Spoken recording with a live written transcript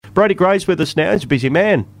Brady Gray's with us now. He's a busy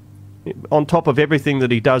man. On top of everything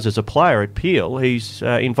that he does as a player at Peel, he's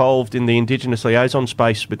involved in the Indigenous liaison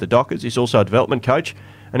space with the Dockers. He's also a development coach,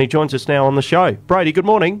 and he joins us now on the show. Brady, good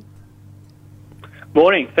morning.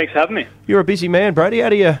 Morning. Thanks for having me. You're a busy man, Brady. How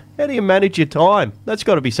do you manage your time? That's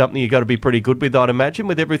got to be something you've got to be pretty good with, I'd imagine,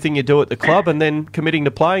 with everything you do at the club and then committing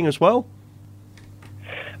to playing as well.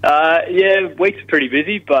 Weeks are pretty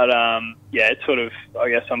busy, but it's sort of, I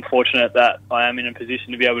guess I'm fortunate that I am in a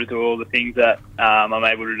position to be able to do all the things that I'm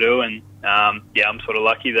able to do, and I'm sort of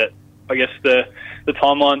lucky that I guess the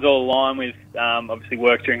timeline's all aligned with obviously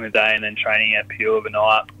work during the day and then training at Peel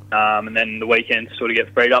overnight, and then the weekends sort of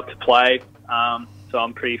get freed up to play. So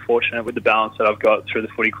I'm pretty fortunate with the balance that I've got through the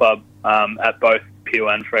footy club at both Peel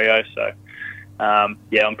and Freo. So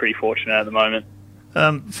I'm pretty fortunate at the moment.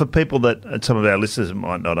 For people that some of our listeners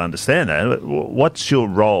might not understand that, what's your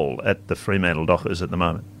role at the Fremantle Dockers at the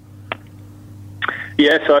moment?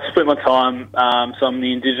 Yeah, so I split my time. So I'm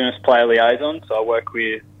the Indigenous player liaison. So I work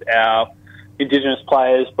with our Indigenous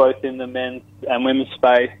players both in the men's and women's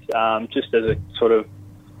space, just as a sort of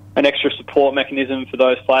an extra support mechanism for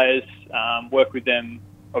those players. Work with them,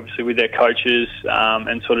 obviously with their coaches,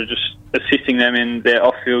 and sort of just assisting them in their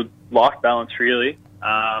off-field life balance, really.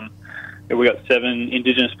 We've got 7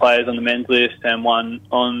 Indigenous players on the men's list and 1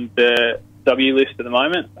 on the W list at the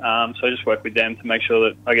moment. So I just work with them to make sure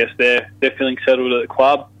that, I guess, they're feeling settled at the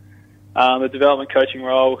club. The development coaching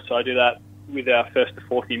role, so I do that with our first to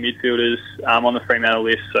 40 midfielders on the Fremantle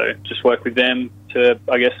list. So just work with them to,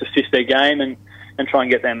 I guess, assist their game and try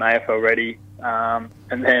and get them AFL ready.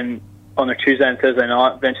 And then on a Tuesday and Thursday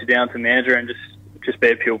night, venture down to manager and just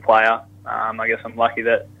be a Peel player. I guess I'm lucky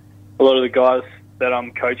that a lot of the guys that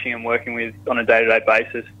I'm coaching and working with on a day-to-day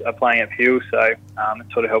basis are playing at Peel, so it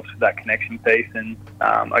sort of helps with that connection piece and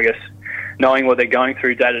I guess knowing what they're going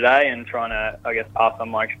through day-to-day and trying to, I guess, pass on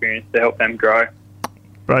my experience to help them grow.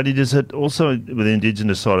 Brady, does it also, with the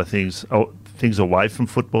Indigenous side of things away from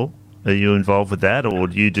football, are you involved with that, or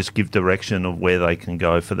do you just give direction of where they can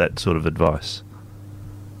go for that sort of advice?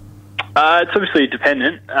 It's obviously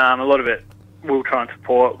dependent. A lot of it we'll try and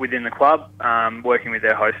support within the club, working with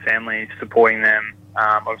their host families, supporting them,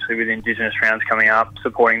 obviously with Indigenous rounds coming up,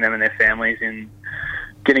 supporting them and their families in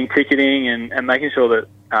getting ticketing and making sure that,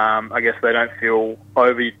 I guess, they don't feel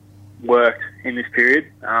overworked in this period.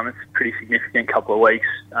 It's a pretty significant couple of weeks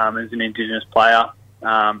as an Indigenous player,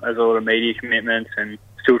 as a lot of media commitments and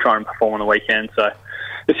still trying to perform on the weekend. So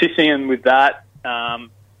assisting them with that.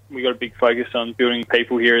 We've got a big focus on building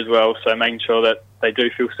people here as well, so making sure that they do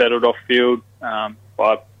feel settled off-field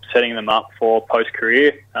by setting them up for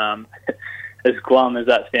post-career. As glum as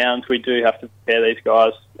that sounds, we do have to prepare these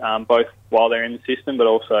guys both while they're in the system, but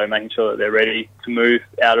also making sure that they're ready to move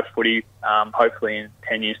out of footy, hopefully in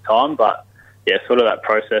 10 years' time. But, yeah, sort of that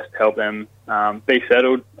process to help them be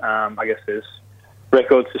settled. I guess there's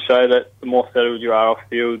records to show that the more settled you are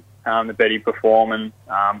off-field, the better you perform. And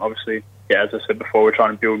obviously, yeah, as I said before, we're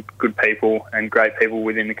trying to build good people and great people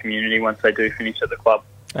within the community once they do finish at the club.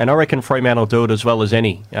 And I reckon Fremantle do it as well as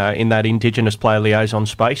any in that Indigenous player liaison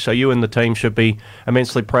space. So you and the team should be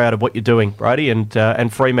immensely proud of what you're doing, Brady,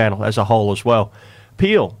 and Fremantle as a whole as well.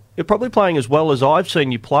 Peel, you're probably playing as well as I've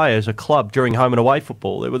seen you play as a club during home and away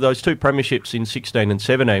football. There were those 2 premierships in 16 and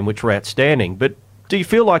 17, which were outstanding. But do you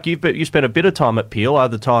feel like you spent a bit of time at Peel,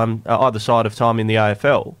 either side of time in the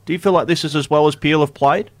AFL? Do you feel like this is as well as Peel have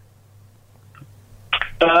played?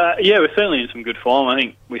 We're certainly in some good form. I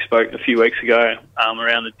think we spoke a few weeks ago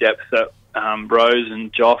around the depth that Rose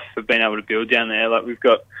and Joff have been able to build down there. Like, we've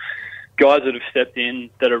got guys that have stepped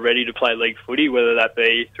in that are ready to play league footy, whether that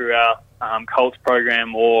be through our Colts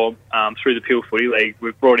program or through the Peel Footy League.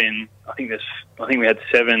 We've brought in, I think we had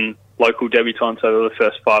 7 local debutants over the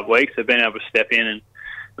first 5 weeks. They've been able to step in and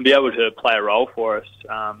be able to play a role for us.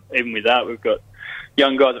 Even with that, we've got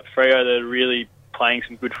young guys at Freo that are really playing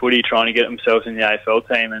some good footy, trying to get themselves in the AFL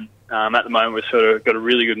team. And at the moment, we've sort of got a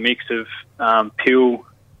really good mix of Peel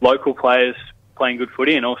local players playing good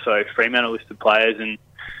footy and also Fremantle-listed players. And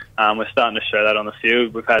we're starting to show that on the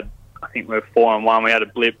field. I think we're 4-1. We had a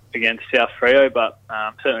blip against South Freo, but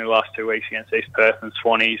certainly the last 2 weeks against East Perth and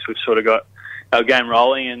Swannies, we've sort of got our game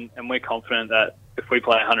rolling, and we're confident that if we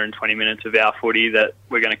play 120 minutes of our footy, that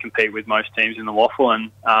we're going to compete with most teams in the waffle.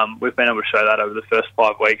 And we've been able to show that over the first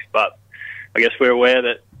 5 weeks. But I guess we're aware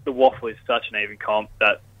that the waffle is such an even comp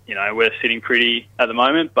that, you know, we're sitting pretty at the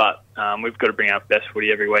moment, but we've got to bring our best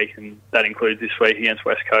footy every week, and that includes this week against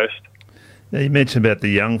West Coast. Now, you mentioned about the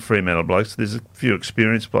young Fremantle blokes. There's a few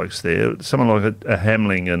experienced blokes there. Someone like a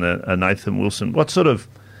Hamling and a Nathan Wilson. What sort of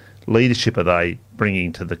leadership are they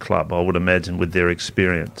bringing to the club, I would imagine, with their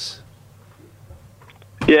experience?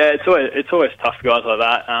 Yeah, it's always tough for guys like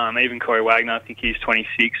that. Even Corey Wagner, I think he's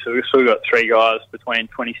 26, so we've still got three guys between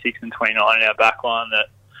 26 and 29 in our backline that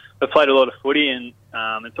have played a lot of footy, and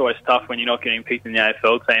it's always tough when you're not getting picked in the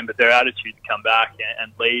AFL team, but their attitude to come back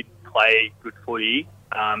and lead, play good footy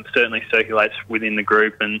certainly circulates within the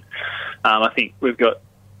group, and I think we've got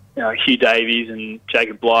Hugh Davies and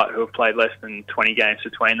Jacob Blight, who have played less than 20 games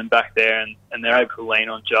between them back there, and they're able to lean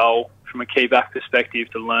on Joel from a key back perspective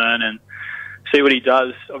to learn and see what he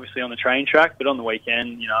does, obviously on the train track, but on the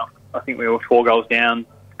weekend, I think we were 4 goals down,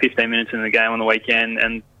 15 minutes in the game on the weekend,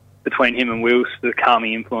 and between him and Wills, the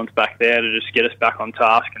calming influence back there to just get us back on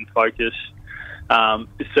task and focus,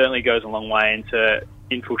 it certainly goes a long way into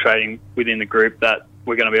infiltrating within the group that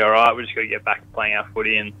we're going to be all right. We're just got to get back to playing our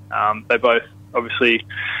footy, and they both obviously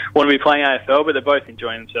want to be playing AFL, but they're both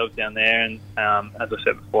enjoying themselves down there, and as I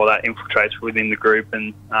said before, that infiltrates within the group,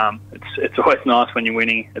 and it's always nice when you're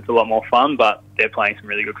winning. It's a lot more fun, but they're playing some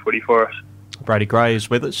really good footy for us. Brady Gray is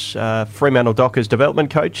with us, Fremantle Dockers development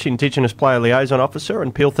coach, Indigenous player liaison officer,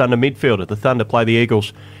 and Peel Thunder midfielder. The Thunder play the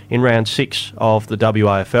Eagles in round 6 of the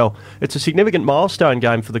WAFL. It's a significant milestone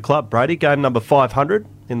game for the club, Brady. Game number 500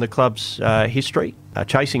 in the club's history,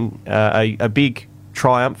 chasing a big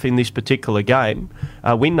triumph in this particular game,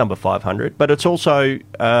 win number 500. But it's also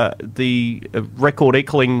the record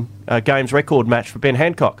equaling games record match for Ben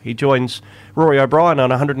Hancock. He joins Rory O'Brien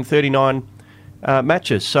on 139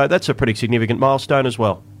 matches, so that's a pretty significant milestone as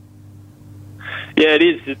well. Yeah, it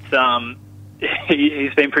is. It's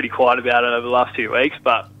he's been pretty quiet about it over the last 2 weeks,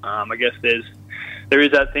 but I guess there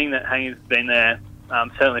is that thing that Hangy's been there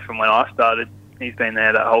certainly from when I started. He's been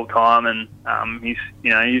there that whole time, and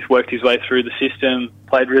he's worked his way through the system,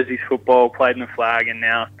 played Resi's football, played in the flag, and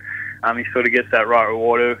now he sort of gets that right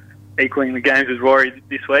reward of equaling the games with Rory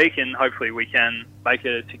this week, and hopefully we can make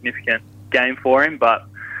it a significant game for him. But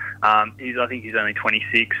I think he's only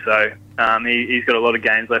 26, so he's got a lot of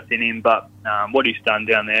games left in him. But what he's done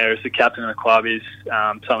down there as the captain of the club is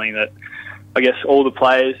something that I guess all the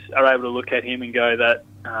players are able to look at him and go that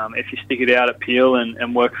if you stick it out at Peel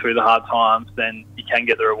and work through the hard times, then you can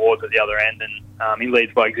get the rewards at the other end. And he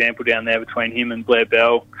leads by example down there between him and Blair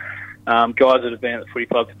Bell, guys that have been at the footy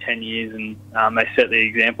club for 10 years, and they set the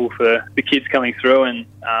example for the kids coming through, and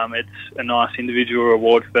it's a nice individual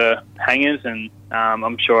reward for Hangers, and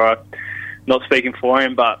I'm sure, not speaking for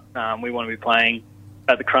him, but we want to be playing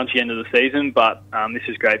at the crunchy end of the season, but this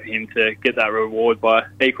is great for him to get that reward by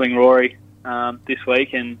equaling Rory this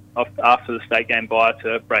week, and after the state game bye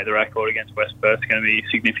to break the record against West Perth. It's going to be a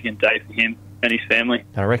significant day for him and his family.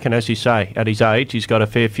 I reckon, as you say, at his age, he's got a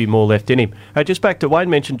fair few more left in him. Just back to Wayne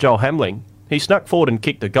mentioned Joel Hamling. He snuck forward and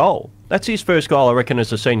kicked a goal. That's his first goal, I reckon,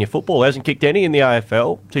 as a senior footballer. Hasn't kicked any in the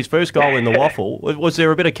AFL. It's his first goal in the Waffle. Was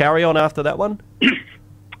there a bit of carry-on after that one?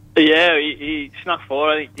 Yeah, he snuck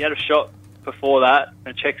forward. I think he had a shot before that,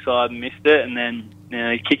 a check side, and missed it, and then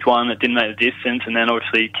he kicked one that didn't make the distance, and then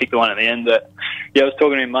obviously he kicked the one at the end. But I was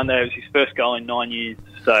talking to him Monday. It was his first goal in 9 years,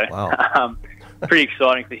 so wow. Pretty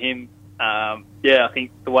exciting for him. I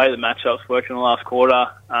think the way the matchups worked in the last quarter,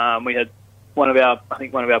 we had one of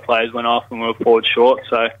our players went off and we were forward short,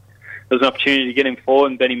 so there was an opportunity to get him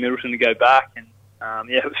forward and Benny Middleton to go back, and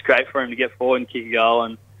it was great for him to get forward and kick a goal.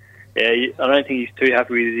 And I don't think he's too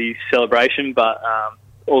happy with his celebration, but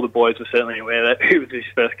all the boys were certainly aware that it was his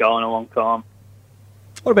first goal in a long time.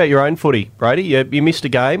 What about your own footy, Brady? You missed a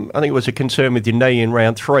game. I think it was a concern with your knee in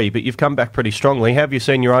round 3, but you've come back pretty strongly. How have you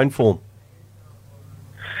seen your own form?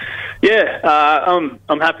 Yeah,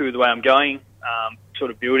 I'm happy with the way I'm going,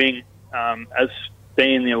 sort of building. As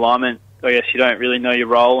being in the alignment, I guess you don't really know your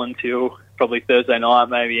role until probably Thursday night,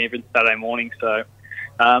 maybe even Saturday morning. So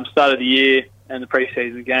start of the year and the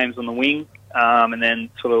pre-season games on the wing, and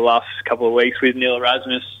then sort of the last couple of weeks with Neil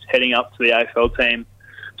Erasmus heading up to the AFL team,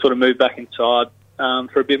 sort of moved back inside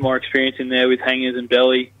for a bit more experience in there with Hangers and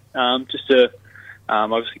Belly, just to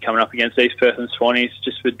obviously coming up against East Perth and Swannies,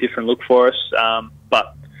 just a different look for us.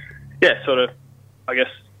 But yeah, sort of, I guess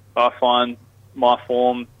I find my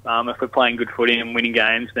form, if we're playing good footy and winning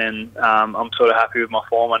games, then I'm sort of happy with my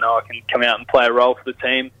form. I know I can come out and play a role for the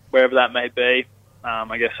team, wherever that may be.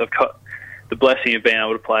 I guess I've got the blessing of being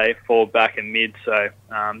able to play forward, back and mid, so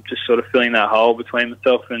just sort of filling that hole between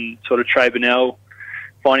myself and sort of Trey Burnell,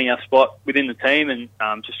 finding our spot within the team and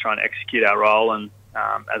just trying to execute our role. And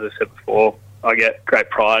as I said before, I get great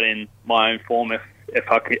pride in my own form if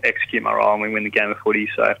I can execute my role and we win the game of footy.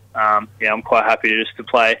 So, I'm quite happy just to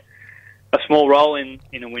play a small role in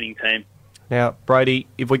a winning team. Now, Brady,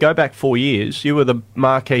 if we go back 4 years, you were the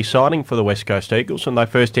marquee signing for the West Coast Eagles when they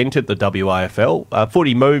first entered the WAFL.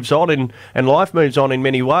 Footy moves on and life moves on in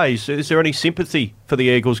many ways. Is there any sympathy for the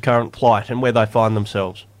Eagles' current plight and where they find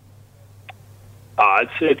themselves?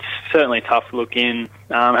 It's certainly tough to look in,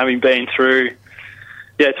 having been through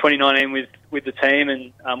 2019 with the team,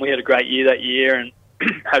 and we had a great year that year and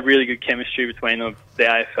had really good chemistry between the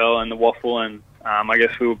AFL and the Waffle, and I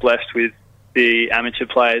guess we were blessed with the amateur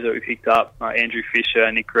players that we picked up, Andrew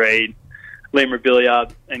Fisher, Nick Reid, Liam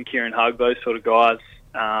Rebillard and Kieran Hugg, those sort of guys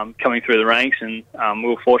coming through the ranks, and we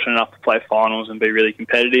were fortunate enough to play finals and be really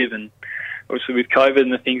competitive. And obviously with COVID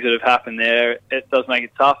and the things that have happened there, it does make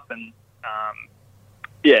it tough. And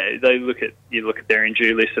you look at their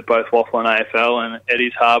injury list at both Waffle and AFL, and it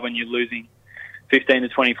is hard when you're losing 15 to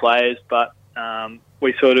 20 players. But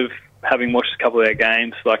we sort of, having watched a couple of their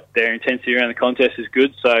games, like their intensity around the contest is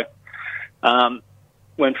good. So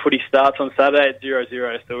when footy starts on Saturday, it's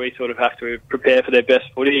 0-0, so we sort of have to prepare for their best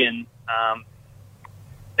footy. And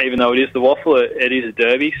even though it is the Waffle, it is a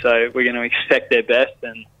derby, so we're going to expect their best,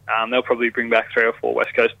 and they'll probably bring back 3 or 4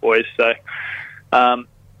 West Coast boys. So,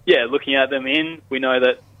 looking at them we know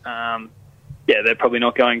that, they're probably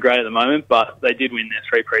not going great at the moment, but they did win their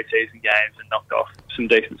 3 pre-season games and knocked off some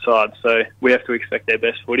decent sides. So we have to expect their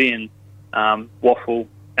best footy, and Waffle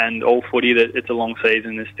and all footy, that it's a long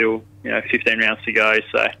season. There's still 15 rounds to go,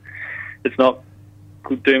 so it's not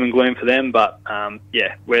doom and gloom for them. But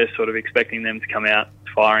we're sort of expecting them to come out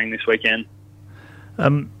firing this weekend.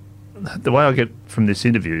 The way I get from this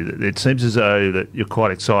interview, it seems as though that you're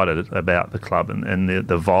quite excited about the club and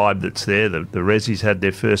the vibe that's there. The Rezzies had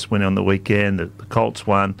their first win on the weekend. The Colts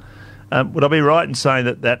won. Would I be right in saying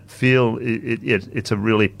that feel it's a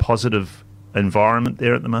really positive environment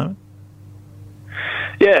there at the moment?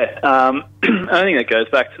 Yeah, I think that goes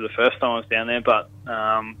back to the first time I was down there, but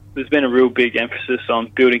there's been a real big emphasis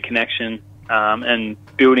on building connection and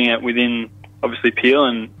building it within, obviously, Peel,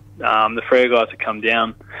 and the Freo guys that come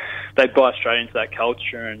down, they buy straight into that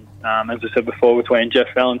culture. And as I said before, between Jeff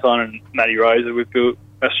Valentine and Matty Rosa, we've built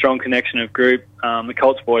a strong connection of group. The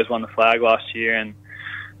Colts boys won the flag last year, and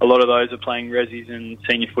a lot of those are playing Rezzies and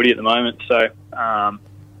senior footy at the moment. So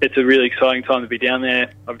it's a really exciting time to be down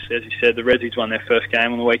there. Obviously, as you said, the Rezzies won their first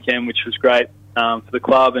game on the weekend, which was great for the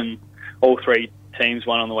club, and all 3 teams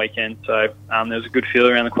won on the weekend. So there was a good feel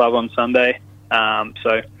around the club on Sunday.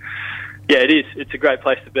 It is. It's a great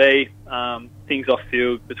place to be. Things off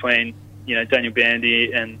field between Daniel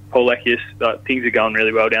Bandy and Paul Leckius, but things are going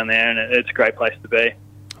really well down there, and it's a great place to be.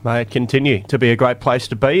 May it continue to be a great place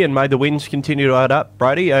to be, and may the wins continue to add up,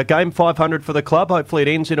 Brady. Game 500 for the club. Hopefully it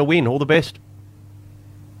ends in a win. All the best.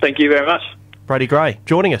 Thank you very much. Brady Gray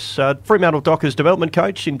joining us, Fremantle Dockers development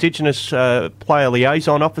coach, Indigenous player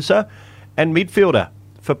liaison officer and midfielder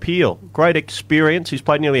for Peel. Great experience. He's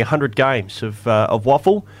played nearly 100 games of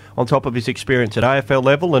Waffle on top of his experience at AFL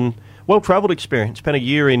level, and well-travelled experience. Spent a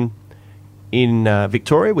year in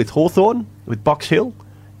Victoria with Hawthorn, with Box Hill,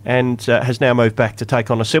 and has now moved back to take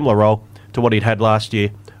on a similar role to what he'd had last year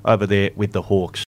over there with the Hawks.